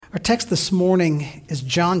Our text this morning is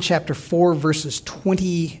John chapter 4, verses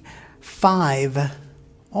 25,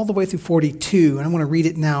 all the way through 42. And I want to read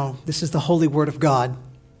it now. This is the holy word of God.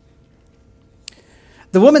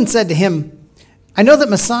 The woman said to him, "I know that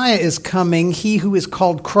Messiah is coming, he who is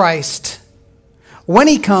called Christ. When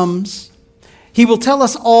he comes, he will tell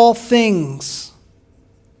us all things."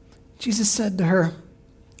 Jesus said to her,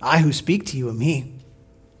 "I who speak to you am he."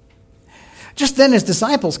 Just then his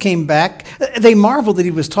disciples came back. They marveled that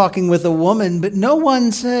he was talking with a woman, but no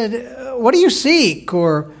one said, "What do you seek?"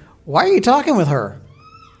 or "Why are you talking with her?"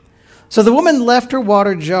 So the woman left her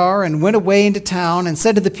water jar and went away into town and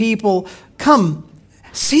said to the people, "Come,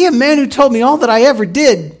 see a man who told me all that I ever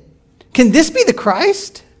did. Can this be the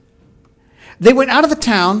Christ?" They went out of the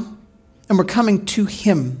town and were coming to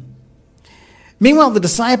him. Meanwhile, the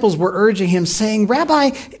disciples were urging him, saying,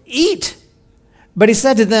 "Rabbi, eat." But he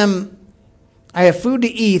said to them, "I have food to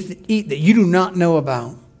eat that you do not know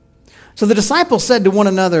about." So the disciples said to one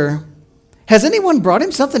another, "Has anyone brought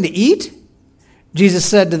him something to eat?" Jesus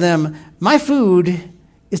said to them, "My food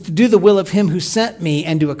is to do the will of him who sent me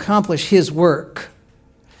and to accomplish his work.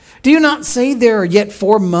 Do you not say there are yet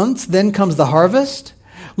 4 months, then comes the harvest?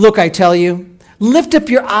 Look, I tell you, lift up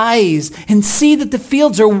your eyes and see that the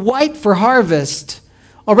fields are white for harvest.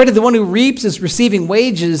 Already the one who reaps is receiving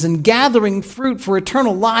wages and gathering fruit for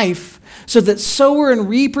eternal life, so that sower and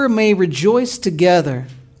reaper may rejoice together.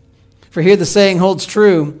 For here the saying holds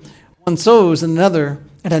true, one sows and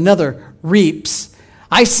another reaps.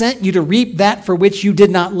 I sent you to reap that for which you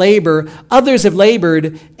did not labor. Others have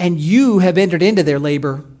labored, and you have entered into their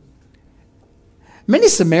labor." Many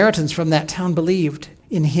Samaritans from that town believed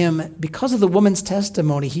in him because of the woman's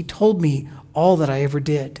testimony. "He told me all that I ever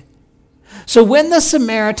did." So when the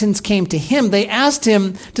Samaritans came to him, they asked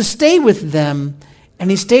him to stay with them, and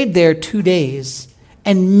he stayed there 2 days.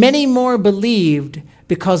 And many more believed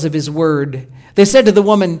because of his word. They said to the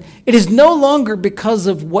woman, "It is no longer because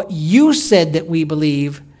of what you said that we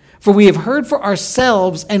believe, for we have heard for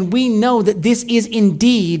ourselves, and we know that this is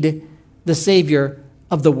indeed the Savior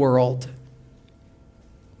of the world."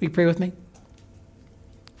 Will you pray with me?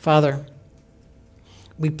 Father,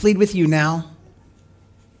 we plead with you now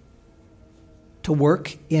to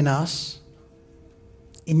work in us,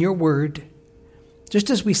 in your word, just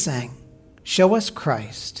as we sang, show us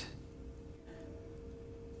Christ.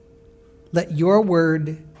 Let your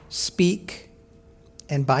word speak,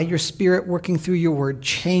 and by your Spirit working through your word,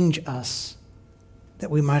 change us that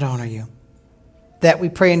we might honor you. That we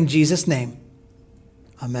pray in Jesus' name.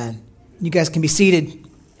 Amen. You guys can be seated.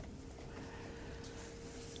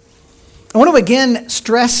 I want to again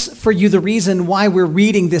stress for you the reason why we're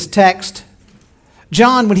reading this text.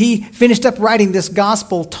 John, when he finished up writing this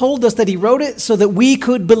gospel, told us that he wrote it so that we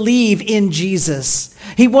could believe in Jesus.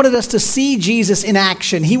 He wanted us to see Jesus in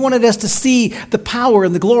action. He wanted us to see the power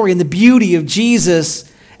and the glory and the beauty of Jesus.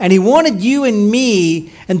 And he wanted you and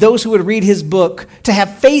me and those who would read his book to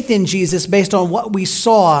have faith in Jesus based on what we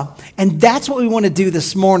saw. And that's what we want to do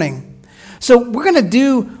this morning. So we're going to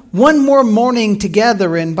do one more morning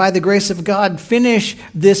together and by the grace of God finish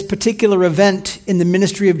this particular event in the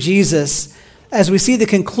ministry of Jesus as we see the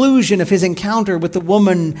conclusion of his encounter with the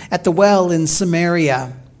woman at the well in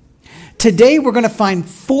Samaria. Today we're going to find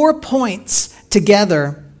 4 points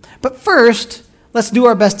together. But first, let's do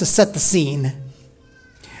our best to set the scene.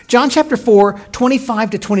 John chapter 4,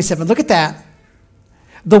 25 to 27. Look at that.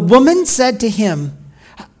 The woman said to him,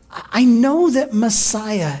 "I know that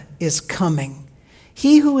Messiah is coming,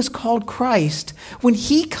 he who is called Christ. When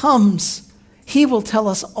he comes, he will tell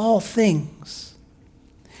us all things."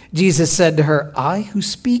 Jesus said to her, "I who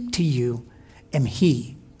speak to you am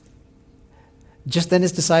he." Just then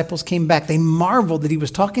his disciples came back. They marveled that he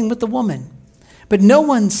was talking with the woman. But no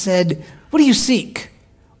one said, "What do you seek?"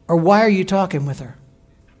 or "Why are you talking with her?"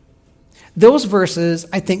 Those verses,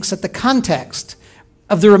 I think, set the context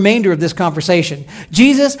of the remainder of this conversation.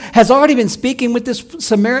 Jesus has already been speaking with this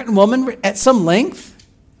Samaritan woman at some length.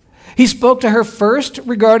 He spoke to her first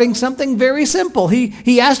regarding something very simple.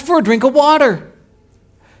 He asked for a drink of water.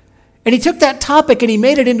 And he took that topic and he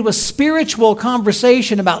made it into a spiritual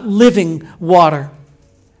conversation about living water.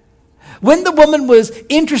 When the woman was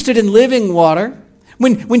interested in living water,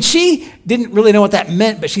 when she didn't really know what that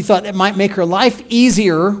meant, but she thought it might make her life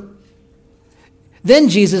easier, then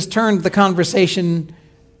Jesus turned the conversation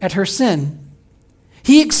at her sin.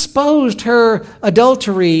 He exposed her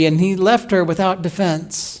adultery and he left her without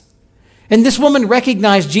defense. And this woman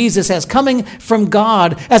recognized Jesus as coming from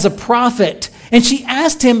God, as a prophet. And she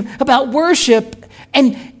asked him about worship.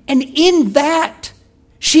 And in that,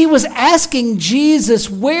 she was asking Jesus,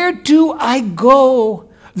 "Where do I go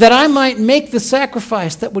that I might make the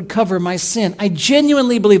sacrifice that would cover my sin. I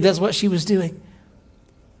genuinely believe that's what she was doing.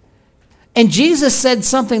 And Jesus said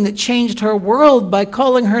something that changed her world by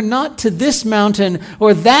calling her not to this mountain,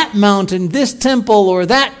 this temple or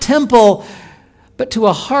that temple, but to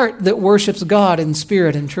a heart that worships God in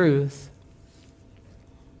spirit and truth.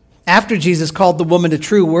 After Jesus called the woman to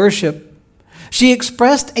true worship, she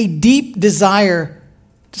expressed a deep desire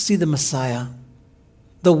to see the Messiah,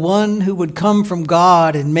 the one who would come from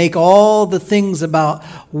God and make all the things about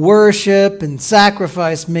worship and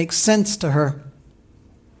sacrifice make sense to her.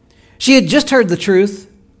 She had just heard the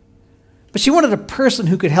truth, but she wanted a person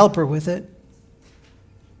who could help her with it.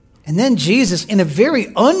 And then Jesus, in a very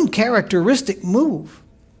uncharacteristic move,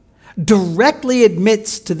 directly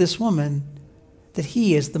admits to this woman that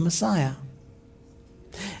he is the Messiah.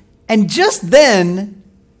 And just then,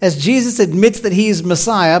 as Jesus admits that he is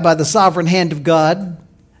Messiah by the sovereign hand of God,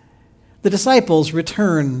 the disciples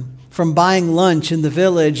return from buying lunch in the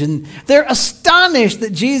village, and they're astonished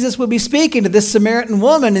that Jesus would be speaking to this Samaritan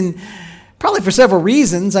woman, and probably for several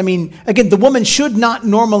reasons. I mean, again, the woman should not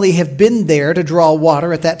normally have been there to draw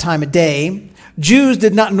water at that time of day. Jews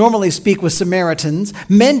did not normally speak with Samaritans.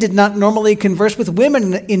 Men did not normally converse with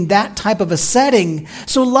women in that type of a setting.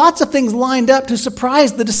 So lots of things lined up to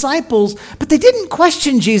surprise the disciples, but they didn't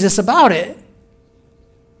question Jesus about it.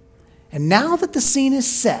 And now that the scene is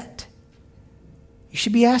set, you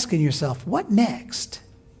should be asking yourself, what next?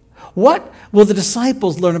 What will the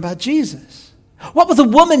disciples learn about Jesus? What will the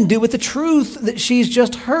woman do with the truth that she's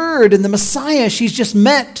just heard and the Messiah she's just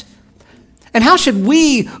met? And how should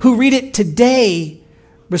we who read it today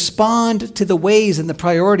respond to the ways and the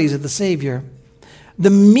priorities of the Savior? The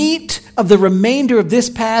meat of the remainder of this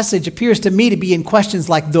passage appears to me to be in questions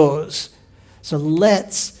like those. So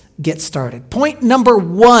let's get started. Point number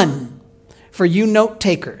 1 for you note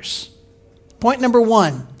takers. Point number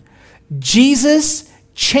 1, Jesus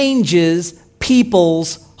changes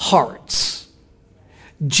people's hearts.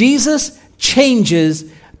 Jesus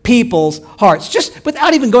changes people's hearts. Just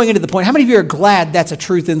without even going into the point, how many of you are glad that's a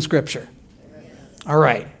truth in Scripture? All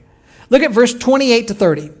right. Look at verse 28 to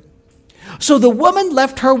 30. So the woman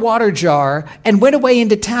left her water jar and went away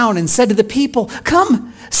into town and said to the people,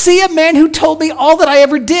 "Come, see a man who told me all that I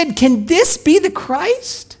ever did. Can this be the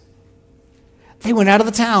Christ?" They went out of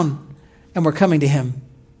the town and were coming to him.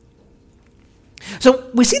 So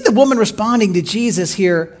we see the woman responding to Jesus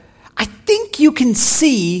here. I think you can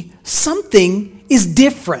see something is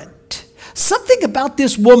different. Something about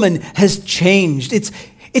this woman has changed.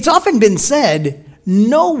 It's often been said,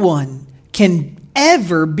 no one can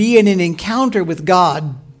ever be in an encounter with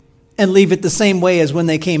God and leave it the same way as when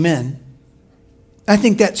they came in. I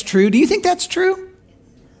think that's true. Do you think that's true?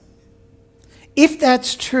 If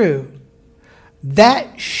that's true,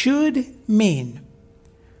 that should mean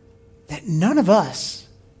that none of us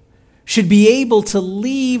should be able to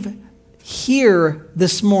leave here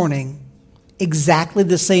this morning exactly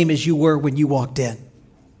the same as you were when you walked in.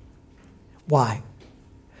 Why?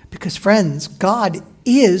 Because, friends, God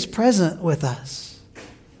is present with us.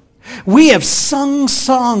 We have sung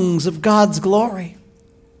songs of God's glory.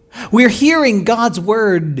 We're hearing God's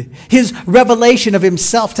word, his revelation of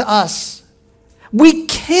himself to us. We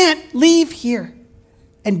can't leave here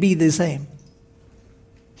and be the same.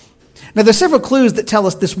 Now, there's several clues that tell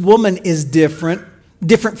us this woman is different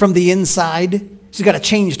from the inside. She's got a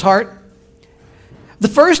changed heart. The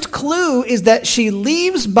first clue is that she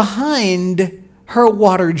leaves behind her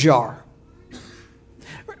water jar.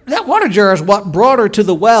 That water jar is what brought her to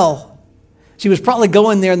the well. She was probably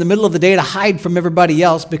going there in the middle of the day to hide from everybody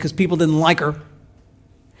else because people didn't like her.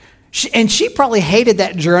 She probably hated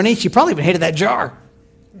that journey. She probably even hated that jar.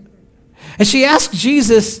 And she asked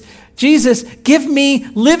Jesus, give me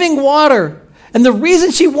living water. And the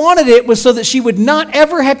reason she wanted it was so that she would not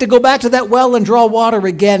ever have to go back to that well and draw water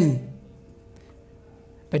again.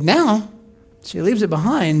 But now, she leaves it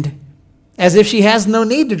behind as if she has no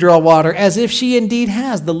need to draw water, as if she indeed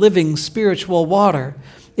has the living spiritual water.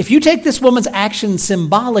 If you take this woman's action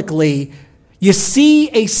symbolically, you see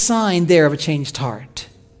a sign there of a changed heart.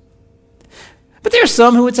 But there are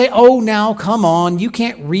some who would say, oh, now, come on, you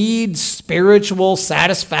can't read spiritual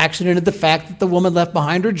satisfaction into the fact that the woman left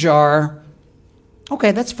behind her jar.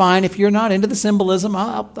 Okay, that's fine. If you're not into the symbolism,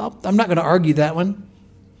 I'm not going to argue that one.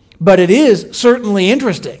 But it is certainly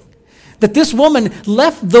interesting that this woman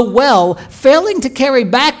left the well, failing to carry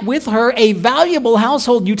back with her a valuable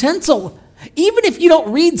household utensil. Even if you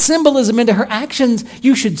don't read symbolism into her actions,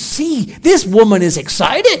 you should see this woman is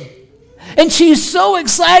excited. And she's so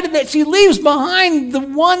excited that she leaves behind the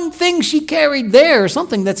one thing she carried there,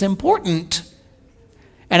 something that's important.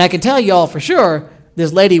 And I can tell you all for sure,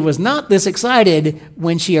 this lady was not this excited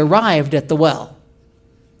when she arrived at the well.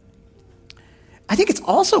 I think it's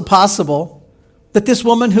also possible that this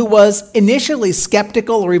woman who was initially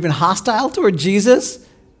skeptical or even hostile toward Jesus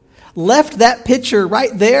left that pitcher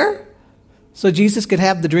right there so Jesus could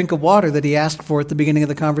have the drink of water that he asked for at the beginning of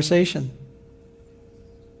the conversation.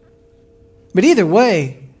 But either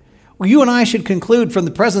way, you and I should conclude from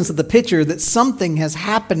the presence of the pitcher that something has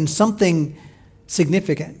happened, something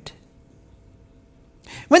significant.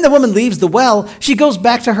 When the woman leaves the well, she goes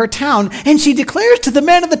back to her town and she declares to the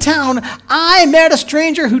men of the town, I met a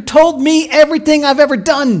stranger who told me everything I've ever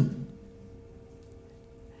done.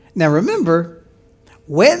 Now remember,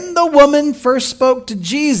 when the woman first spoke to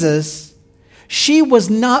Jesus, she was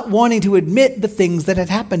not wanting to admit the things that had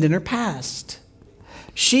happened in her past.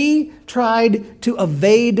 She tried to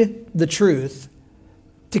evade the truth,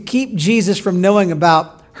 to keep Jesus from knowing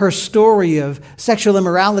about her story of sexual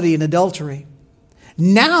immorality and adultery.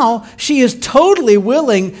 Now she is totally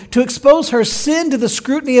willing to expose her sin to the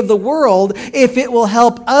scrutiny of the world if it will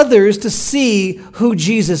help others to see who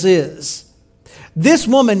Jesus is. This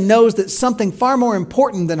woman knows that something far more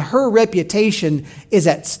important than her reputation is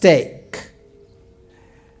at stake.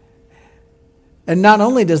 And not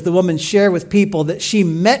only does the woman share with people that she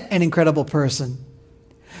met an incredible person,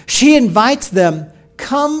 she invites them,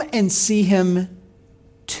 come and see him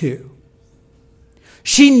too.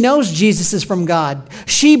 She knows Jesus is from God.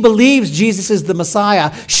 She believes Jesus is the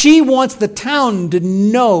Messiah. She wants the town to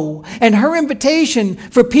know. And her invitation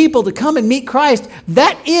for people to come and meet Christ,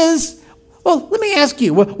 that is, well, let me ask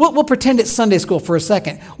you. We'll pretend it's Sunday school for a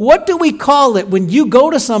second. What do we call it when you go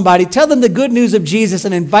to somebody, tell them the good news of Jesus,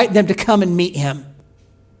 and invite them to come and meet him?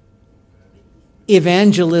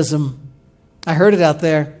 Evangelism. I heard it out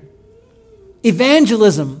there.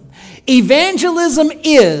 Evangelism. Evangelism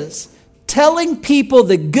is telling people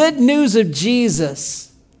the good news of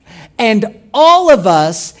Jesus. And all of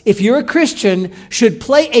us, if you're a Christian, should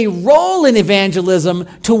play a role in evangelism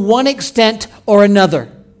to one extent or another.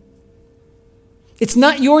 It's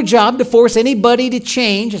not your job to force anybody to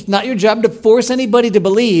change. It's not your job to force anybody to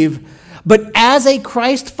believe. But as a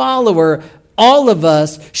Christ follower, all of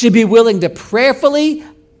us should be willing to prayerfully,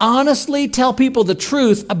 honestly tell people the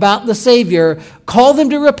truth about the Savior, call them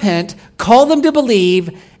to repent, call them to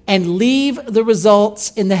believe, and leave the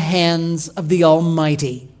results in the hands of the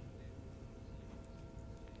Almighty.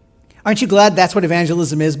 Aren't you glad that's what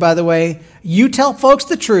evangelism is, by the way? You tell folks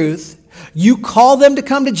the truth, you call them to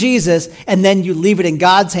come to Jesus, and then you leave it in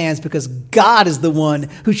God's hands because God is the one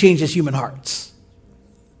who changes human hearts.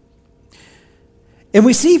 And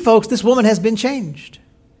we see, folks, this woman has been changed.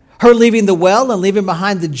 Her leaving the well and leaving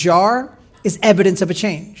behind the jar is evidence of a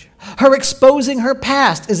change. Her exposing her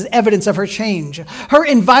past is evidence of her change. Her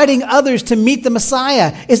inviting others to meet the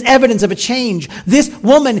Messiah is evidence of a change. This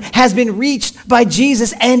woman has been reached by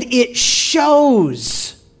Jesus, and it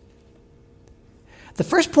shows. The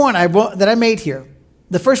first point that I made here,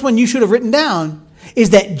 the first one you should have written down,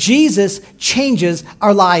 is that Jesus changes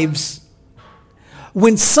our lives.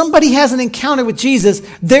 When somebody has an encounter with Jesus,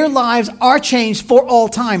 their lives are changed for all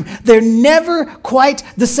time. They're never quite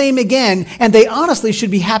the same again, and they honestly should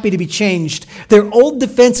be happy to be changed. Their old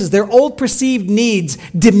defenses, their old perceived needs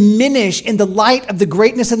diminish in the light of the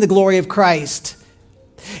greatness and the glory of Christ.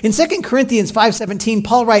 In 2 Corinthians 5:17,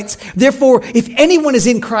 Paul writes, therefore, if anyone is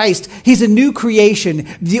in Christ, he's a new creation.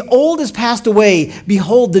 The old has passed away.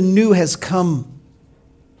 Behold, the new has come.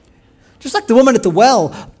 Just like the woman at the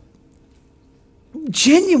well,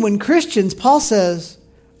 genuine Christians, Paul says,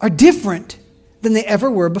 are different than they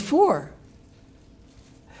ever were before.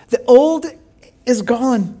 The old is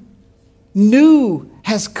gone. New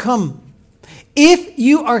has come. If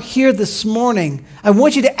you are here this morning, I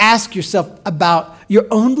want you to ask yourself about your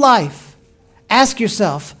own life. Ask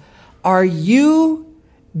yourself, are you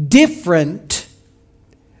different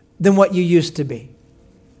than what you used to be?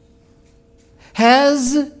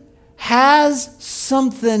 Has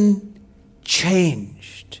something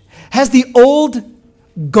changed? Has the old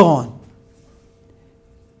gone?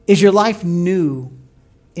 Is your life new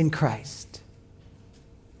in Christ?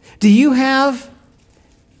 Do you have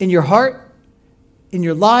in your heart, in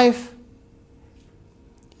your life,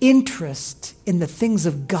 interest in the things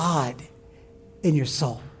of God in your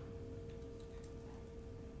soul?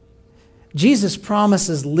 Jesus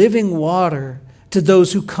promises living water to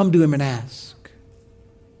those who come to him and ask.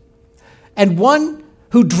 And one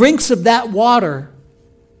who drinks of that water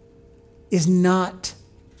is not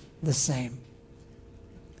the same.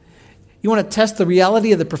 You want to test the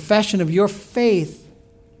reality of the profession of your faith?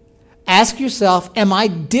 Ask yourself, am I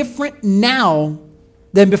different now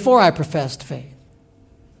than before I professed faith?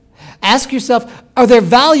 Ask yourself, are there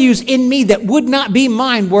values in me that would not be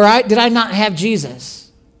mine did I not have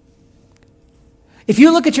Jesus? If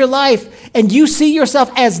you look at your life and you see yourself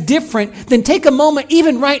as different, then take a moment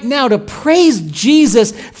even right now to praise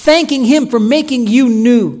Jesus, thanking him for making you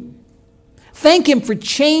new. Thank him for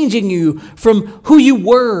changing you from who you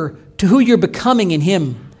were to who you're becoming in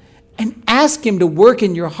him. And ask him to work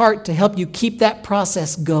in your heart to help you keep that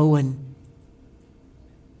process going.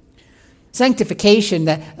 Sanctification,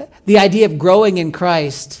 the idea of growing in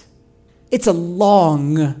Christ, it's a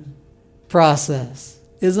long process,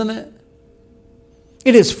 isn't it?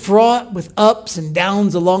 It is fraught with ups and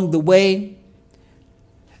downs along the way.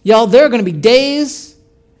 Y'all, there are going to be days,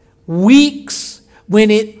 weeks, when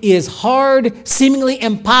it is hard, seemingly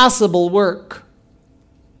impossible work.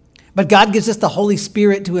 But God gives us the Holy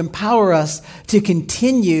Spirit to empower us to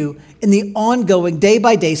continue in the ongoing,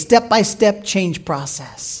 day-by-day, step-by-step change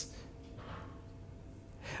process.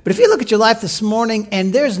 But if you look at your life this morning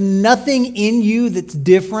and there's nothing in you that's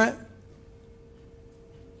different,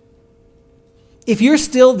 if you're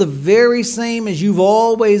still the very same as you've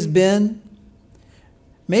always been,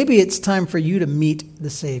 maybe it's time for you to meet the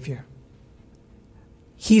Savior.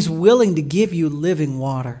 He's willing to give you living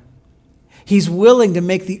water. He's willing to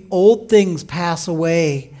make the old things pass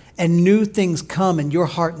away and new things come in your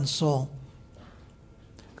heart and soul.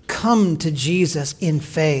 Come to Jesus in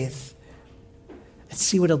faith and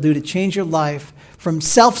see what he'll do to change your life from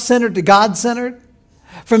self-centered to God-centered,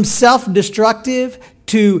 from self-destructive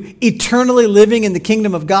to eternally living in the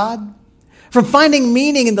kingdom of God, from finding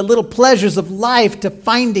meaning in the little pleasures of life to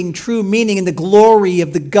finding true meaning in the glory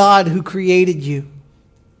of the God who created you.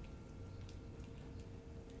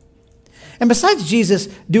 And besides Jesus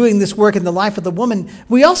doing this work in the life of the woman,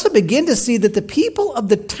 we also begin to see that the people of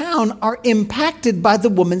the town are impacted by the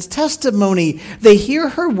woman's testimony. They hear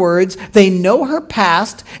her words, they know her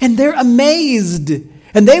past, and they're amazed.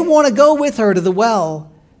 And they want to go with her to the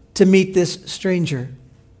well to meet this stranger.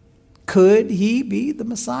 Could he be the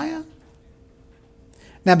Messiah?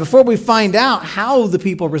 Now, before we find out how the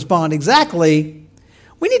people respond exactly,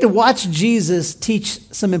 we need to watch Jesus teach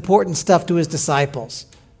some important stuff to his disciples.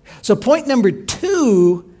 So point number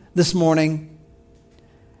 2 this morning,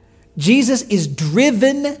 Jesus is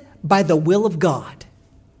driven by the will of God.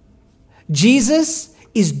 Jesus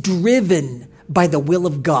is driven by the will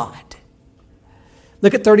of God.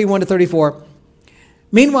 Look at 31 to 34.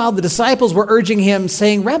 Meanwhile, the disciples were urging him,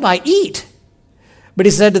 saying, "Rabbi, eat." But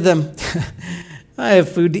he said to them, "I have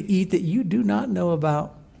food to eat that you do not know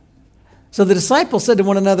about." So the disciples said to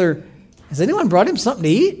one another, "Has anyone brought him something to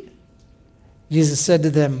eat?" Jesus said to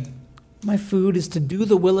them, "My food is to do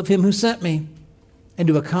the will of him who sent me and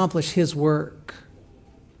to accomplish his work."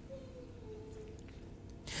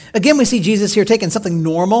 Again, we see Jesus here taking something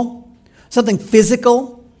normal, something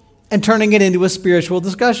physical, and turning it into a spiritual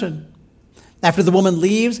discussion. After the woman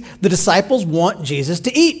leaves, the disciples want Jesus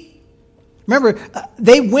to eat. Remember,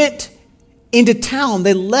 they went into town.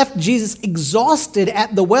 They left Jesus exhausted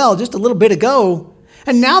at the well just a little bit ago.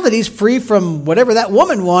 And now that he's free from whatever that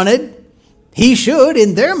woman wanted, he should,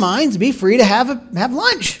 in their minds, be free to have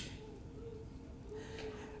lunch.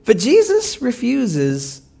 But Jesus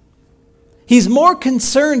refuses. He's more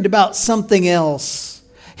concerned about something else.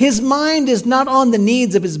 His mind is not on the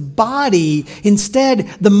needs of his body. Instead,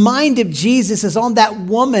 the mind of Jesus is on that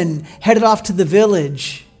woman headed off to the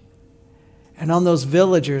village, and on those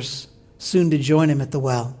villagers soon to join him at the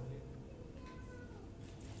well.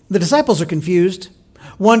 The disciples are confused,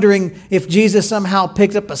 wondering if Jesus somehow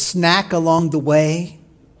picked up a snack along the way.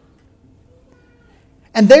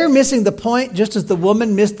 And they're missing the point, just as the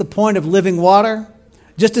woman missed the point of living water,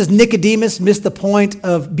 just as Nicodemus missed the point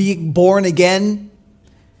of being born again.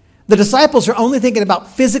 The disciples are only thinking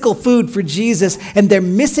about physical food for Jesus, and they're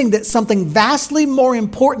missing that something vastly more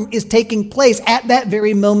important is taking place at that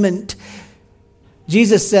very moment.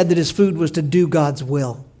 Jesus said that his food was to do God's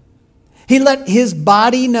will. He let his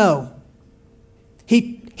body know.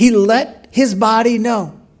 He let his body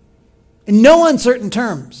know, in no uncertain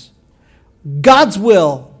terms, God's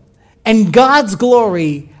will and God's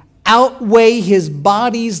glory outweigh his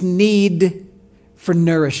body's need for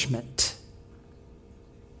nourishment.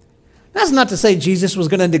 That's not to say Jesus was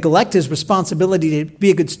going to neglect his responsibility to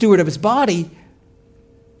be a good steward of his body,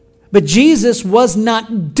 but Jesus was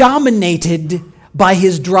not dominated by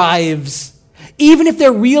his drives, even if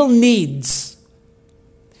they're real needs.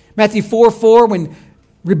 Matthew 4:4, when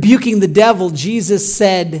rebuking the devil, Jesus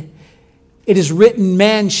said, "It is written,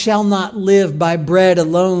 man shall not live by bread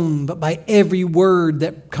alone, but by every word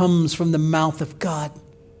that comes from the mouth of God."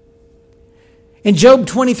 In Job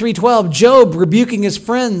 23:12, Job, rebuking his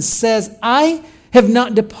friends, says, "I have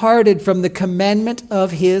not departed from the commandment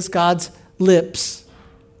of his, God's, lips.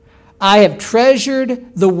 I have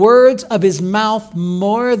treasured the words of his mouth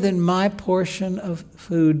more than my portion of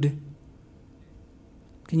food.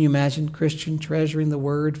 Can you imagine, Christian, treasuring the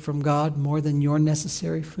word from God more than your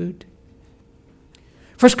necessary food?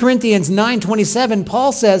 1 Corinthians 9:27,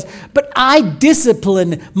 Paul says, "But I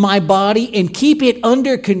discipline my body and keep it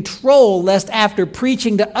under control, lest after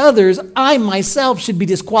preaching to others, I myself should be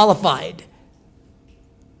disqualified."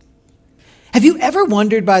 Have you ever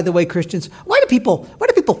wondered, by the way, Christians, why do people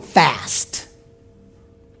fast?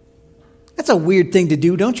 That's a weird thing to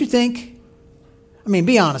do, don't you think? I mean,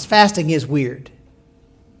 be honest, fasting is weird.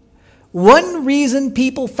 One reason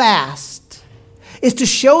people fast is to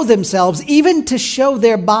show themselves, even to show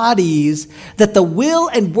their bodies, that the will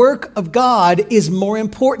and work of God is more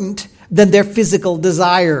important than their physical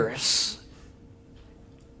desires.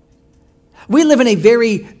 We live in a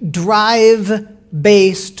very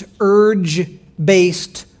drive-based,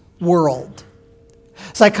 urge-based world.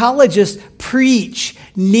 Psychologists preach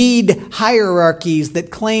need hierarchies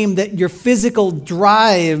that claim that your physical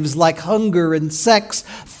drives like hunger and sex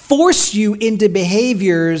force you into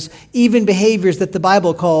behaviors, even behaviors that the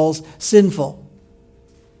Bible calls sinful.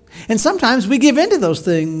 And sometimes we give in to those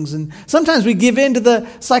things, and sometimes we give in to the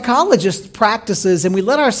psychologist's practices, and we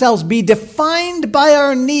let ourselves be defined by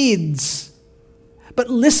our needs. But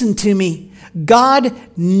listen to me, God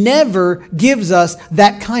never gives us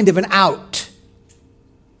that kind of an out.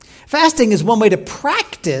 Fasting is one way to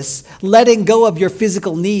practice letting go of your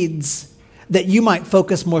physical needs that you might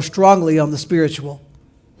focus more strongly on the spiritual.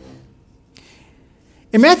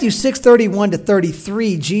 In Matthew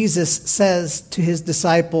 6:31-33, Jesus says to his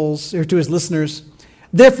disciples, or to his listeners,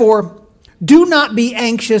 "Therefore, do not be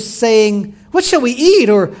anxious, saying, 'What shall we eat?'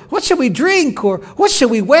 or 'What shall we drink?' or 'What shall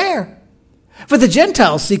we wear?' For the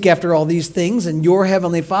Gentiles seek after all these things, and your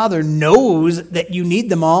heavenly Father knows that you need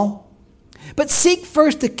them all. But seek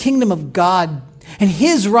first the kingdom of God and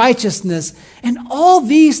his righteousness, and all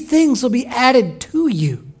these things will be added to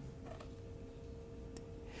you."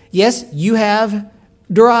 Yes, you have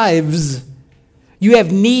drives. You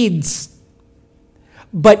have needs.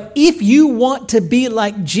 But if you want to be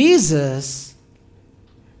like Jesus,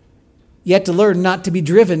 you have to learn not to be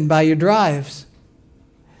driven by your drives.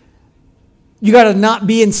 You got to not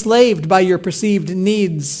be enslaved by your perceived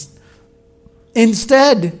needs.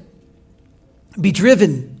 Instead, be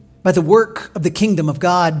driven by the work of the kingdom of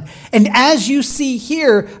God. And as you see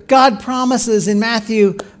here, God promises in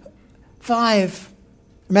Matthew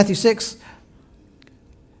 6,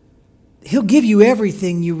 he'll give you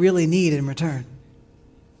everything you really need in return.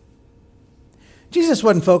 Jesus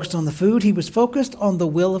wasn't focused on the food. He was focused on the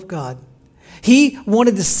will of God. He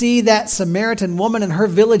wanted to see that Samaritan woman and her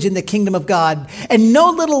village in the kingdom of God. And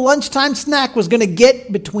no little lunchtime snack was going to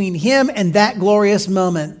get between him and that glorious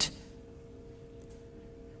moment.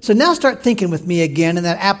 So now start thinking with me again in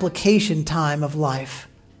that application time of life.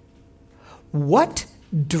 What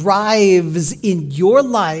drives in your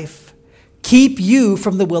life keep you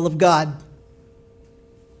from the will of God?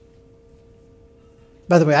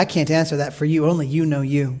 By the way, I can't answer that for you. Only you know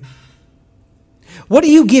you. What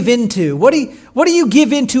do you give into? What do you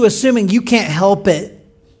give into assuming you can't help it?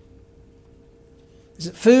 Is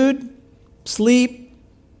it food, sleep,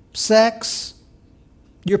 sex,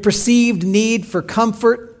 your perceived need for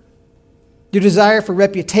comfort, your desire for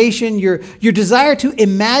reputation, your desire to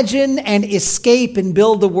imagine and escape and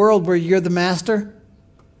build a world where you're the master?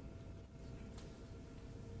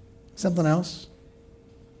 Something else?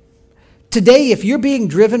 Today, if you're being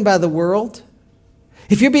driven by the world,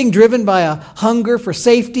 if you're being driven by a hunger for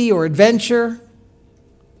safety or adventure,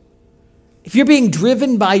 if you're being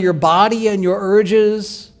driven by your body and your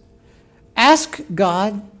urges, ask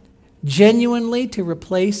God genuinely to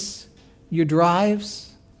replace your drives,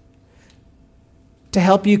 to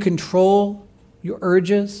help you control your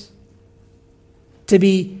urges, to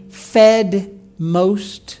be fed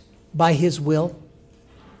most by his will.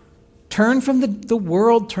 Turn from the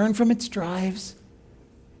world, turn from its drives.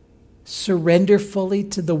 Surrender fully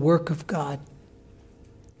to the work of God.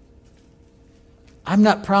 I'm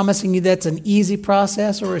not promising you that's an easy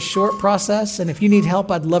process or a short process, and if you need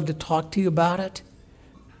help, I'd love to talk to you about it.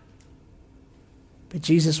 But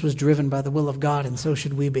Jesus was driven by the will of God, and so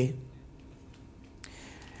should we be.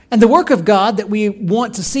 And the work of God that we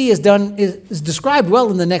want to see is described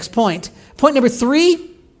well in the next point. Point number 3,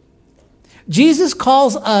 Jesus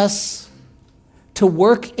calls us to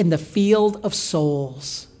work in the field of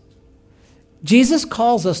souls. Jesus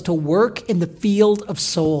calls us to work in the field of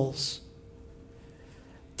souls.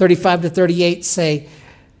 35-38 say,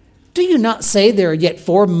 Do you not say there are yet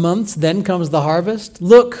 4 months, then comes the harvest?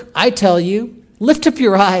 Look, I tell you, lift up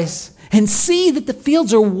your eyes and see that the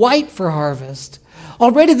fields are white for harvest.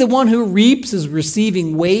 Already the one who reaps is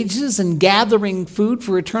receiving wages and gathering food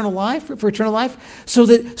for eternal life, so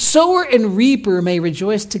that sower and reaper may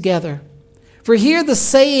rejoice together. For here the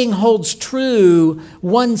saying holds true,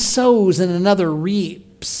 one sows and another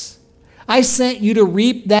reaps. I sent you to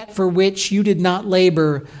reap that for which you did not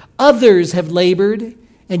labor. Others have labored,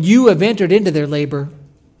 and you have entered into their labor.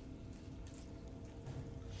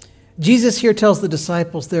 Jesus here tells the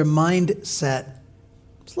disciples their mindset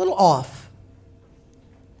is a little off.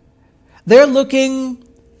 They're looking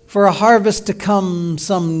for a harvest to come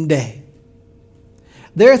someday.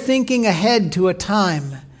 They're thinking ahead to a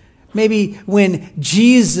time, maybe when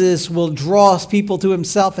Jesus will draw people to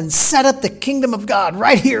himself and set up the kingdom of God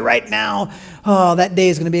right here, right now. Oh, that day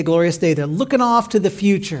is going to be a glorious day. They're looking off to the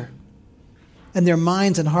future, and their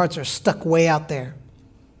minds and hearts are stuck way out there.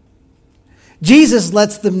 Jesus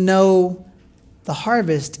lets them know the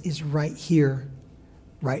harvest is right here,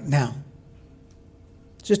 right now.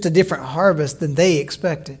 Just a different harvest than they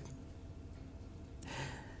expected.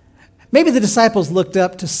 Maybe the disciples looked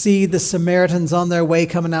up to see the Samaritans on their way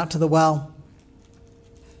coming out to the well.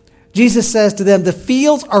 Jesus says to them, the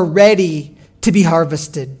fields are ready to be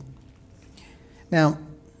harvested. Now,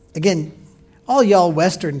 again, all y'all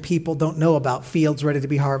Western people don't know about fields ready to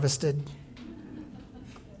be harvested.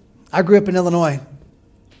 I grew up in Illinois.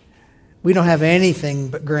 We don't have anything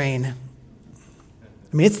but grain.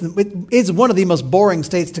 I mean, it's one of the most boring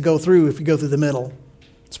states to go through if you go through the middle.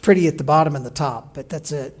 It's pretty at the bottom and the top, but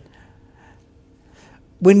that's it.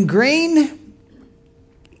 When grain,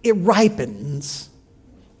 it ripens,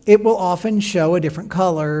 it will often show a different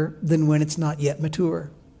color than when it's not yet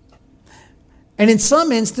mature. And in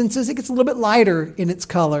some instances, it gets a little bit lighter in its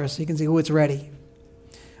color, so you can see, oh, it's ready.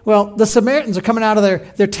 Well, the Samaritans are coming out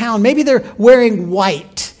of their town. Maybe they're wearing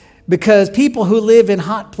white, because people who live in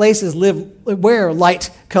hot places wear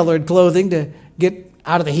light-colored clothing to get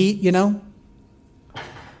out of the heat, you know.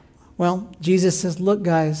 Well, Jesus says, look,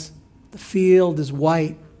 guys, the field is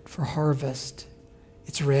white for harvest.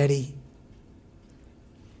 It's ready.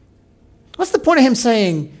 What's the point of him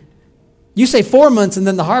saying, you say 4 months and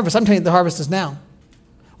then the harvest? I'm telling you the harvest is now.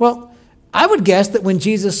 Well, I would guess that when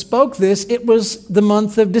Jesus spoke this, it was the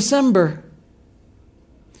month of December.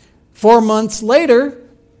 4 months later,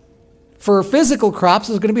 for physical crops,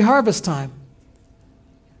 is going to be harvest time.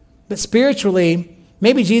 But spiritually,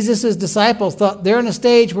 maybe Jesus' disciples thought they're in a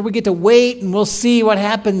stage where we get to wait and we'll see what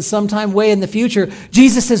happens sometime way in the future.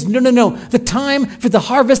 Jesus says, no. The time for the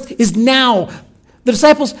harvest is now. The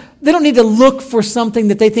disciples, they don't need to look for something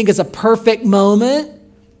that they think is a perfect moment.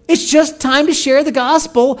 It's just time to share the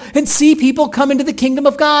gospel and see people come into the kingdom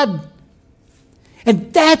of God.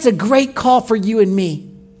 And that's a great call for you and me.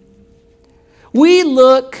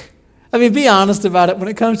 Be honest about it when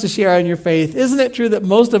it comes to sharing your faith. Isn't it true that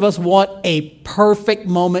most of us want a perfect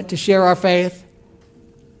moment to share our faith?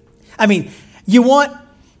 You want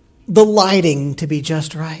the lighting to be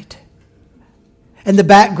just right, and the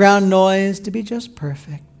background noise to be just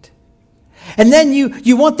perfect. And then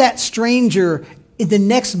you want that stranger in the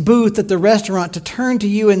next booth at the restaurant to turn to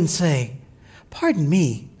you and say, pardon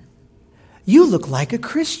me, you look like a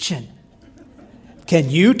Christian. Can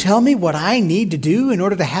you tell me what I need to do in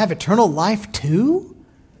order to have eternal life too?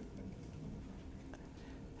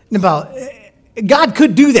 Now, God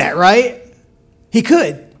could do that, right? He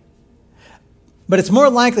could. But it's more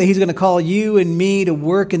likely he's going to call you and me to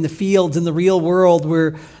work in the fields in the real world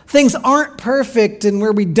where things aren't perfect and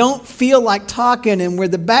where we don't feel like talking and where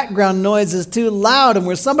the background noise is too loud and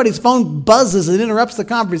where somebody's phone buzzes and interrupts the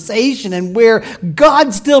conversation and where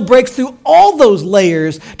God still breaks through all those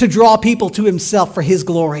layers to draw people to himself for his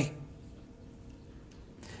glory.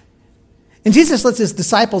 And Jesus lets his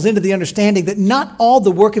disciples into the understanding that not all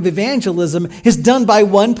the work of evangelism is done by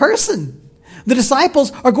one person. The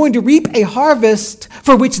disciples are going to reap a harvest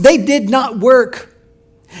for which they did not work.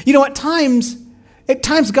 You know, at times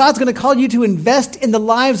God's going to call you to invest in the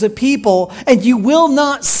lives of people, and you will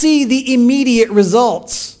not see the immediate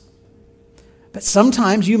results. But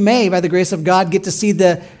sometimes you may, by the grace of God, get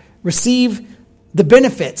to receive the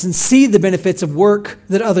benefits and see the benefits of work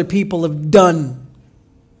that other people have done.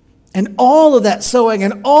 And all of that sowing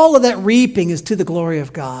and all of that reaping is to the glory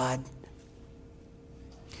of God.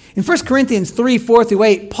 In 1 Corinthians 3,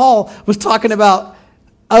 4-8, Paul was talking about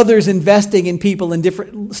others investing in people in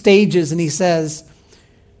different stages, and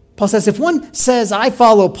Paul says, if one says, I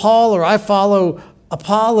follow Paul or I follow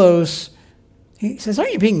Apollos, he says,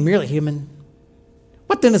 aren't you being merely human?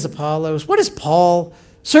 What then is Apollos? What is Paul?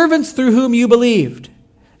 Servants through whom you believed,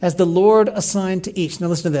 as the Lord assigned to each. Now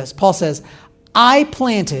listen to this. Paul says, I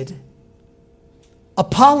planted,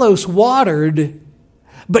 Apollos watered,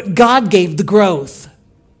 but God gave the growth.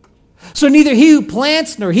 So neither he who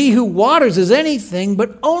plants nor he who waters is anything,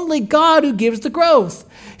 but only God who gives the growth.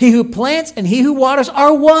 He who plants and he who waters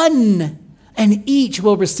are one, and each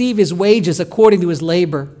will receive his wages according to his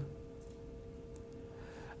labor.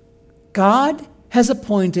 God has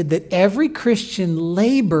appointed that every Christian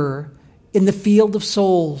labor in the field of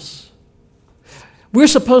souls. We're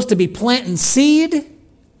supposed to be planting seed,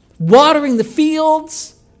 watering the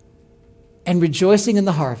fields, and rejoicing in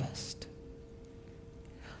the harvest.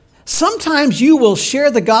 Sometimes you will share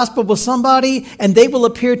the gospel with somebody and they will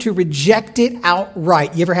appear to reject it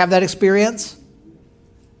outright. You ever have that experience?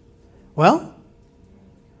 Well,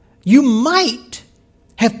 you might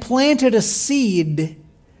have planted a seed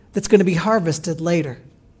that's going to be harvested later.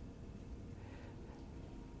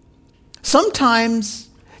 Sometimes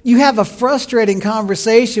you have a frustrating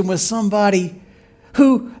conversation with somebody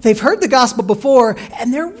who they've heard the gospel before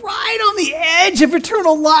and they're right on the edge of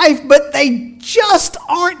eternal life, but they just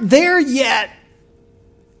aren't there yet.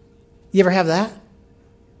 You ever have that?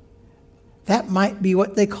 That might be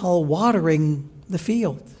what they call watering the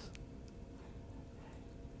fields.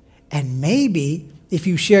 And maybe if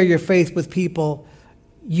you share your faith with people,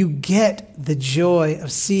 you get the joy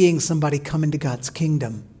of seeing somebody come into God's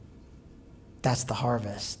kingdom. That's the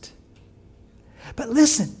harvest. But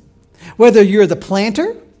listen, whether you're the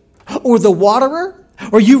planter or the waterer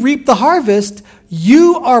or you reap the harvest,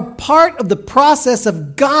 you are part of the process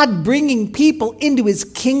of God bringing people into his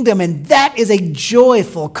kingdom, and that is a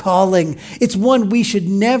joyful calling. It's one we should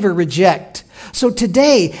never reject. So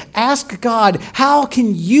today, ask God, how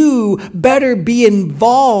can you better be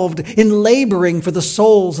involved in laboring for the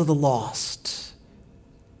souls of the lost?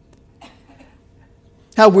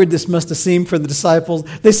 How weird this must have seemed for the disciples.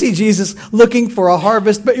 They see Jesus looking for a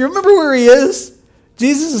harvest, but you remember where he is?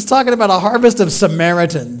 Jesus is talking about a harvest of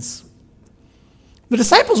Samaritans. The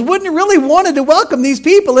disciples wouldn't have really wanted to welcome these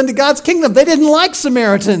people into God's kingdom. They didn't like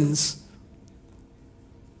Samaritans.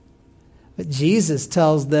 But Jesus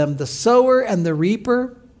tells them the sower and the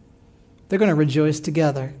reaper, they're going to rejoice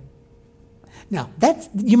together. Now,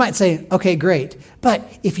 you might say, okay, great.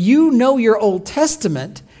 But if you know your Old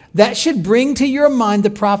Testament, that should bring to your mind the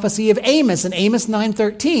prophecy of Amos in Amos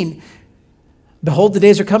 9:13. Behold, the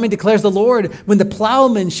days are coming, declares the Lord, when the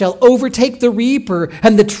plowman shall overtake the reaper,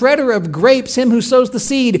 and the treader of grapes him who sows the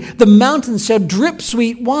seed. The mountains shall drip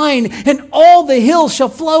sweet wine, and all the hills shall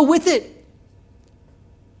flow with it.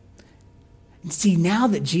 And see, now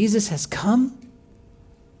that Jesus has come,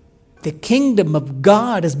 the kingdom of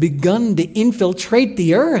God has begun to infiltrate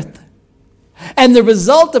the earth. And the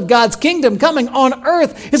result of God's kingdom coming on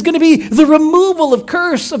earth is going to be the removal of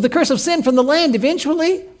the curse of sin from the land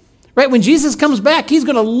eventually. Right? When Jesus comes back, he's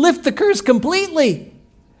going to lift the curse completely.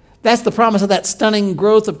 That's the promise of that stunning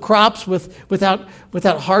growth of crops without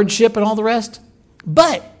hardship and all the rest.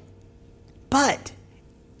 But,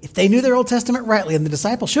 if they knew their Old Testament rightly, and the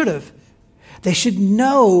disciples should have, they should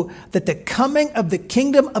know that the coming of the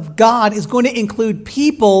kingdom of God is going to include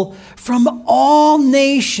people from all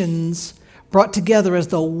nations brought together as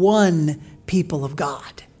the one people of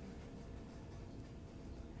God.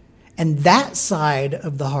 And that side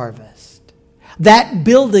of the harvest, that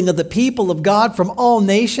building of the people of God from all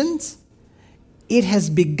nations, it has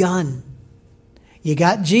begun. You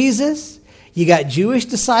got Jesus, you got Jewish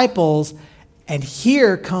disciples, and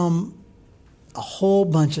here come a whole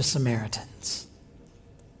bunch of Samaritans.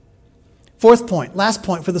 Fourth point, last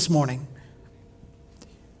point for this morning,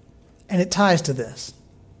 and it ties to this.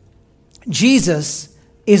 Jesus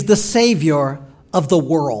is the Savior of the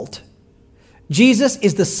world. Jesus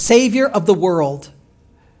is the Savior of the world.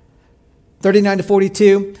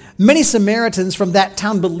 39-42, many Samaritans from that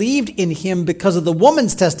town believed in him because of the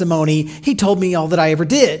woman's testimony. He told me all that I ever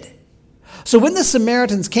did. So when the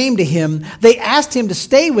Samaritans came to him, they asked him to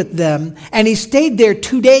stay with them, and he stayed there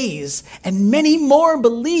 2 days. And many more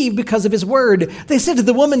believed because of his word. They said to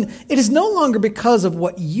the woman, "It is no longer because of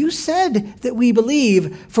what you said that we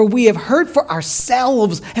believe, for we have heard for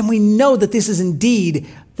ourselves, and we know that this is indeed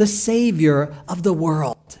the Savior of the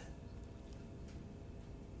world."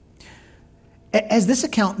 As this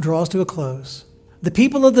account draws to a close, the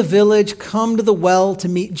people of the village come to the well to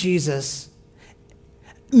meet Jesus.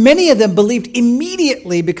 Many of them believed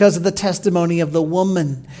immediately because of the testimony of the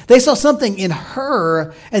woman. They saw something in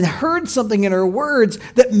her and heard something in her words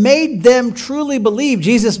that made them truly believe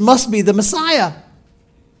Jesus must be the Messiah.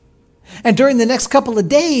 And during the next couple of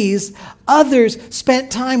days, others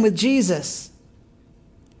spent time with Jesus.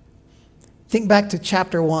 Think back to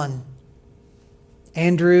chapter 1.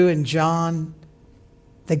 Andrew and John,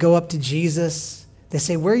 they go up to Jesus. They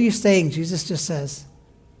say, "Where are you staying?" Jesus just says,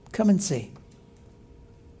 "Come and see."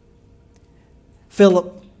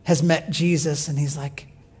 Philip has met Jesus, and he's like,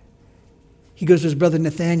 he goes to his brother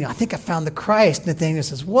Nathanael, "I think I found the Christ." Nathanael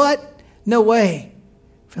says, "What? No way."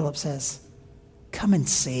 Philip says, "Come and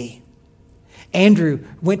see." Andrew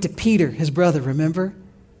went to Peter, his brother, remember?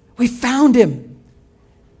 "We found him."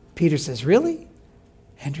 Peter says, "Really?"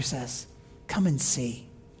 Andrew says, "Come and see."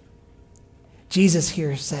 Jesus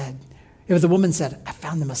here said, the woman said, "I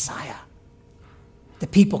found the Messiah." The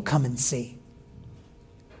people come and see.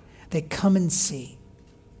 They come and see.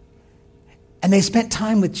 And they spent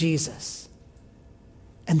time with Jesus.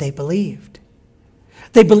 And they believed.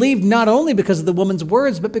 They believed not only because of the woman's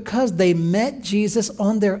words, but because they met Jesus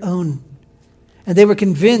on their own. And they were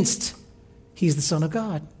convinced he's the Son of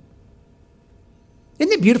God.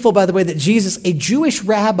 Isn't it beautiful, by the way, that Jesus, a Jewish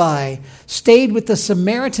rabbi, stayed with the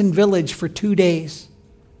Samaritan village for 2 days?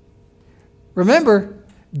 Remember,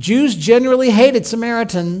 Jews generally hated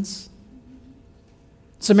Samaritans.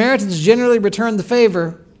 Samaritans generally returned the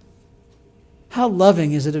favor. How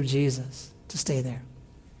loving is it of Jesus to stay there?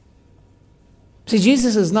 See,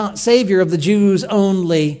 Jesus is not Savior of the Jews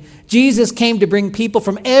only. Jesus came to bring people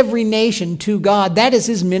from every nation to God. That is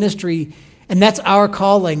his ministry, and that's our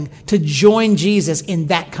calling, to join Jesus in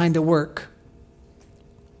that kind of work.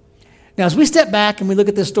 Now, as we step back and we look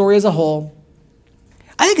at this story as a whole,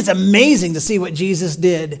 I think it's amazing to see what Jesus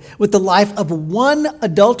did with the life of one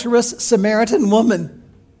adulterous Samaritan woman.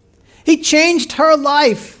 He changed her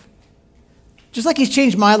life, just like he's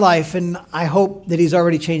changed my life, and I hope that he's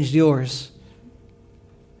already changed yours.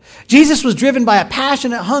 Jesus was driven by a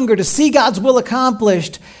passionate hunger to see God's will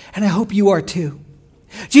accomplished, and I hope you are too.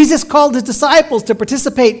 Jesus called his disciples to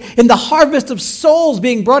participate in the harvest of souls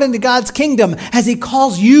being brought into God's kingdom, as he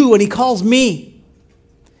calls you and he calls me.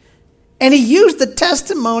 And he used the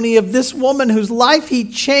testimony of this woman whose life he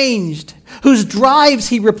changed, whose drives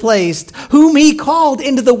he replaced, whom he called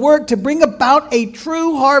into the work to bring about a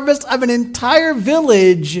true harvest of an entire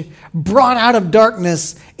village brought out of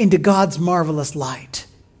darkness into God's marvelous light.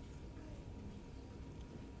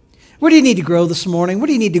 Where do you need to grow this morning? Where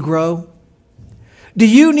do you need to grow? Do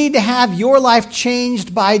you need to have your life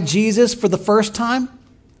changed by Jesus for the first time?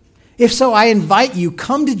 If so, I invite you,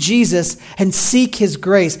 come to Jesus and seek his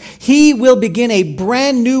grace. He will begin a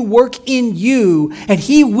brand new work in you, and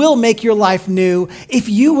he will make your life new if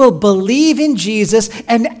you will believe in Jesus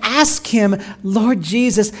and ask him, "Lord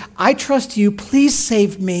Jesus, I trust you. Please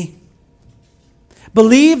save me."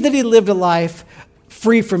 Believe that he lived a life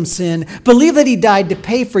free from sin. Believe that he died to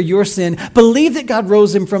pay for your sin. Believe that God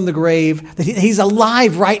rose him from the grave, that he's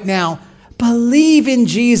alive right now. Believe in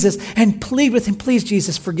Jesus and plead with him, "Please,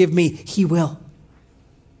 Jesus, forgive me." He will.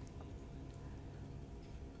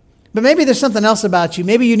 But maybe there's something else about you.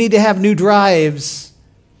 Maybe you need to have new drives.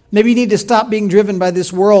 Maybe you need to stop being driven by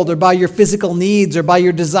this world or by your physical needs or by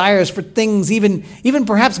your desires for things, even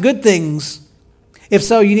perhaps good things. If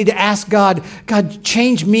so, you need to ask God, "God,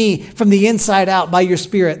 change me from the inside out by your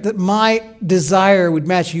Spirit, that my desire would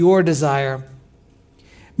match your desire."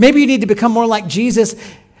 Maybe you need to become more like Jesus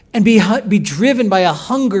and be driven by a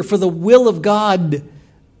hunger for the will of God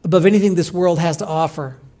above anything this world has to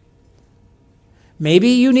offer. Maybe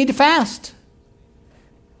you need to fast,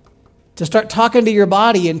 to start talking to your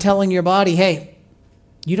body and telling your body, "Hey,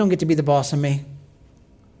 you don't get to be the boss of me."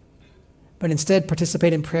 But instead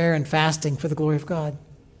participate in prayer and fasting for the glory of God.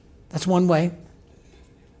 That's one way.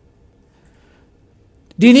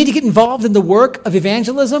 Do you need to get involved in the work of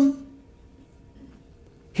evangelism?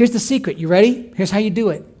 Here's the secret. You ready? Here's how you do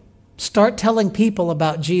it. Start telling people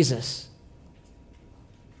about Jesus.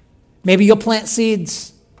 Maybe you'll plant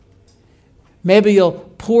seeds. Maybe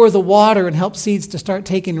you'll pour the water and help seeds to start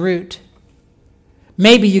taking root.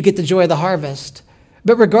 Maybe you get the joy of the harvest.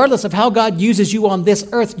 But regardless of how God uses you on this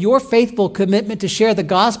earth, your faithful commitment to share the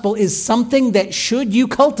gospel is something that, should you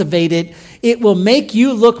cultivate it, it will make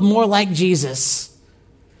you look more like Jesus.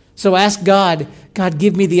 So ask God, "God,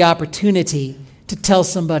 give me the opportunity to tell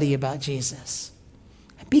somebody about Jesus."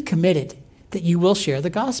 And be committed that you will share the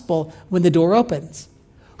gospel when the door opens.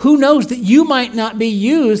 Who knows that you might not be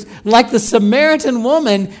used like the Samaritan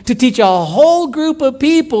woman to teach a whole group of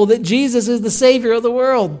people that Jesus is the Savior of the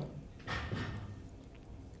world.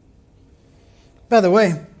 By the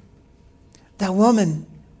way, that woman,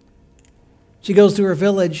 she goes to her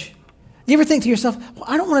village. You ever think to yourself, "Well,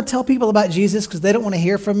 I don't want to tell people about Jesus because they don't want to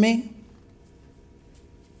hear from me"?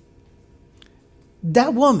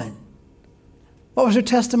 That woman, what was her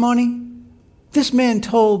testimony? "This man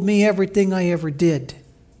told me everything I ever did."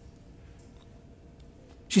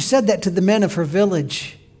 She said that to the men of her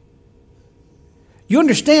village. You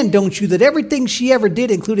understand, don't you, that everything she ever did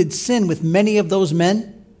included sin with many of those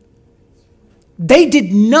men? They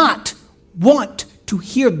did not want to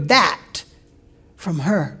hear that from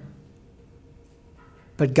her.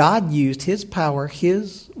 But God used his power,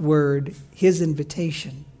 his word, his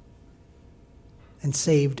invitation, and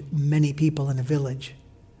saved many people in a village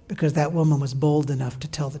because that woman was bold enough to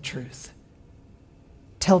tell the truth.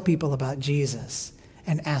 Tell people about Jesus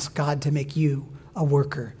and ask God to make you a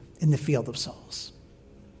worker in the field of souls.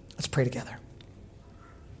 Let's pray together.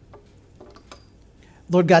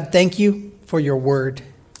 Lord God, thank you for your word.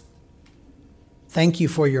 Thank you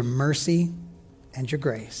for your mercy and your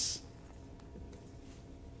grace.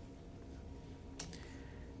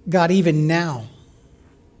 God, even now,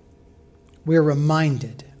 we're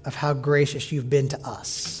reminded of how gracious you've been to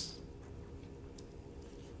us.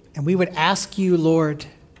 And we would ask you, Lord,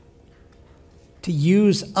 to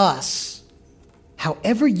use us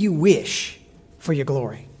however you wish for your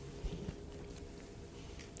glory.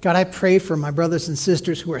 God, I pray for my brothers and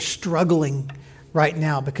sisters who are struggling right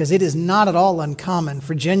now, because it is not at all uncommon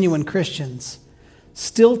for genuine Christians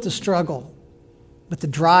still to struggle with the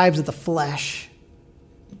drives of the flesh.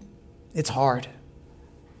 It's hard.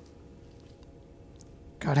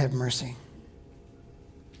 God, have mercy.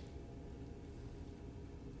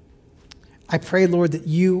 I pray, Lord, that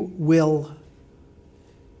you will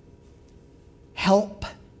help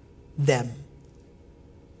them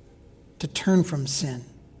to turn from sin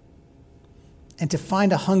and to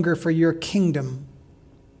find a hunger for your kingdom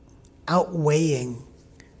outweighing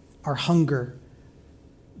our hunger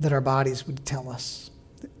that our bodies would tell us,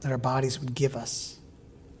 that our bodies would give us.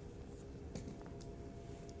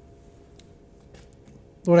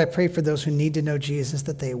 Lord, I pray for those who need to know Jesus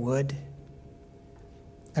that they would.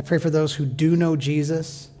 I pray for those who do know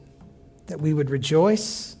Jesus that we would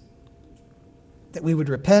rejoice, that we would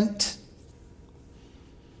repent,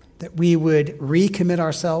 that we would recommit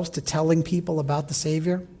ourselves to telling people about the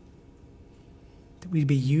Savior, that we'd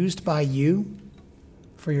be used by you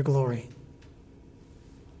for your glory.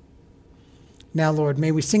 Now, Lord,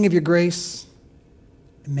 may we sing of your grace,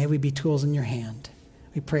 and may we be tools in your hand.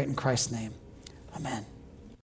 We pray it in Christ's name. Amen.